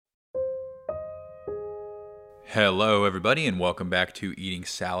Hello, everybody, and welcome back to Eating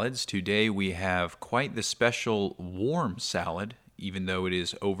Salads. Today we have quite the special warm salad, even though it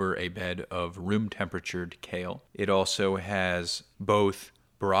is over a bed of room-temperatured kale. It also has both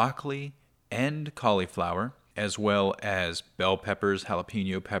broccoli and cauliflower, as well as bell peppers,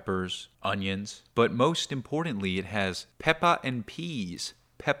 jalapeno peppers, onions. But most importantly, it has peppa and peas.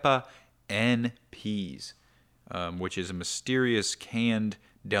 Peppa and peas, which is a mysterious canned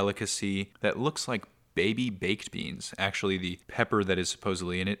delicacy that looks like baby baked beans. Actually, the pepper that is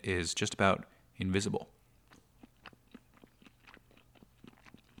supposedly in it is just about invisible.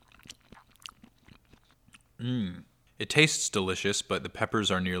 It tastes delicious, but the peppers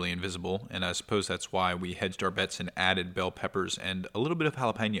are nearly invisible, and I suppose that's why we hedged our bets and added bell peppers and a little bit of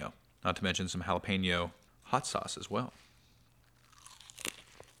jalapeno, not to mention some jalapeno hot sauce as well.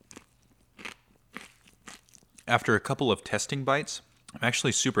 After a couple of testing bites, I'm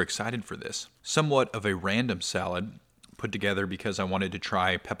actually super excited for this. Somewhat of a random salad put together because I wanted to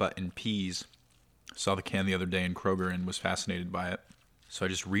try peppa and peas. Saw the can the other day in Kroger and was fascinated by it. So I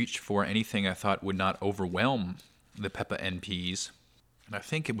just reached for anything I thought would not overwhelm the peppa and peas. And I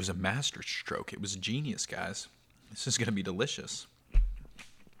think it was a master stroke. It was genius, guys. This is going to be delicious.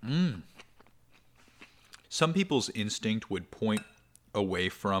 Some people's instinct would point away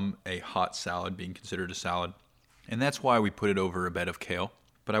from a hot salad being considered a salad. And that's why we put it over a bed of kale.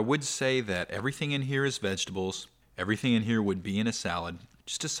 But I would say that everything in here is vegetables. Everything in here would be in a salad.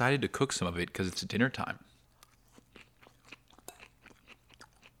 Just decided to cook some of it because it's dinner time.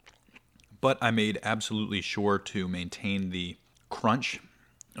 But I made absolutely sure to maintain the crunch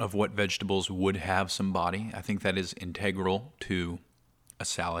of what vegetables would have some body. I think that is integral to a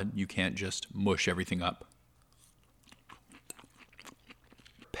salad. You can't just mush everything up.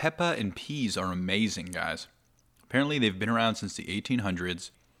 Peppa and peas are amazing, guys. Apparently, they've been around since the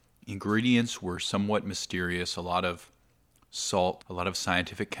 1800s. Ingredients were somewhat mysterious, a lot of salt, a lot of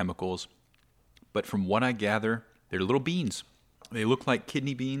scientific chemicals. But from what I gather, they're little beans. They look like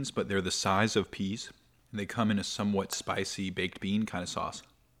kidney beans, but they're the size of peas. And they come in a somewhat spicy baked bean kind of sauce.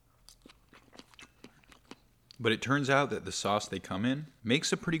 But it turns out that the sauce they come in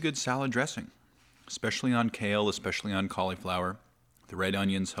makes a pretty good salad dressing, especially on kale, especially on cauliflower. The red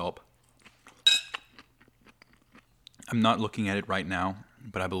onions help. I'm not looking at it right now,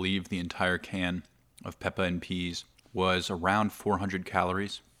 but I believe the entire can of peppa and peas was around 400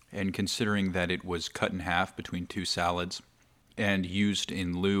 calories. And considering that it was cut in half between two salads and used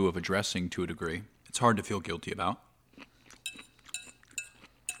in lieu of a dressing to a degree, it's hard to feel guilty about.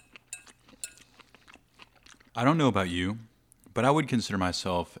 I don't know about you, but I would consider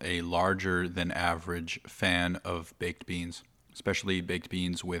myself a larger than average fan of baked beans, especially baked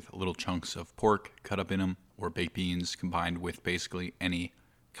beans with little chunks of pork cut up in them, or baked beans combined with basically any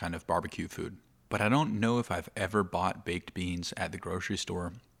kind of barbecue food. But I don't know if I've ever bought baked beans at the grocery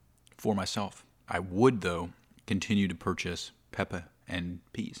store for myself. I would, though, continue to purchase peppa and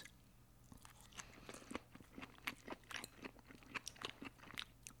peas.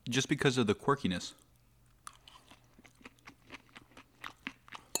 Just because of the quirkiness.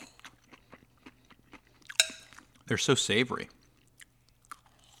 They're so savory.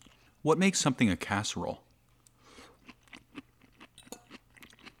 What makes something a casserole?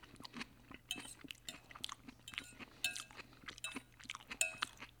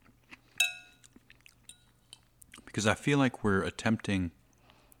 Because I feel like we're attempting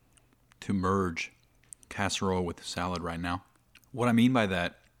to merge casserole with salad right now. What I mean by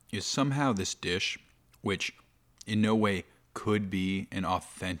that is somehow this dish, which in no way could be an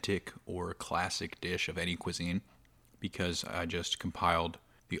authentic or classic dish of any cuisine, because I just compiled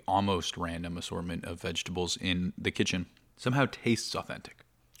the almost random assortment of vegetables in the kitchen, somehow tastes authentic.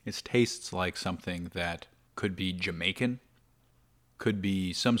 It tastes like something that could be Jamaican, could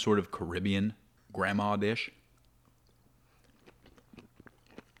be some sort of Caribbean grandma dish.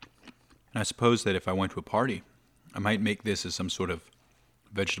 And I suppose that if I went to a party, I might make this as some sort of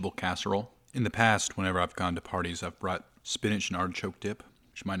vegetable casserole. In the past, whenever I've gone to parties, I've brought spinach and artichoke dip,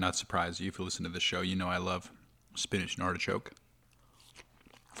 which might not surprise you if you listen to this show. You know I love spinach and artichoke,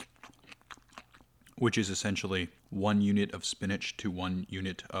 which is essentially 1 unit of spinach to 1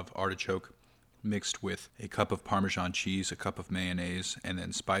 unit of artichoke mixed with a cup of Parmesan cheese, a cup of mayonnaise, and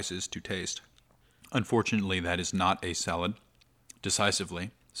then spices to taste. Unfortunately, that is not a salad,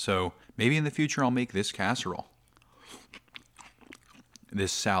 decisively. So maybe in the future I'll make this casserole,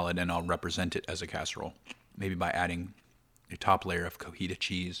 this salad, and I'll represent it as a casserole. Maybe by adding a top layer of cojita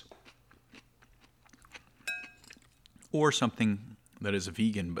cheese. Or something that is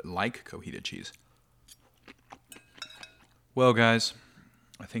vegan but like cojita cheese. Well, guys,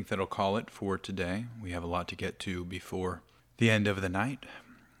 I think that'll call it for today. We have a lot to get to before the end of the night.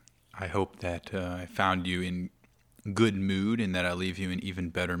 I hope that I found you in good mood and that I leave you in even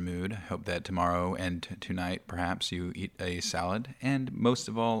better mood. I hope that tomorrow and tonight perhaps you eat a salad. And most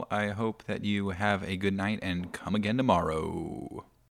of all, I hope that you have a good night and come again tomorrow.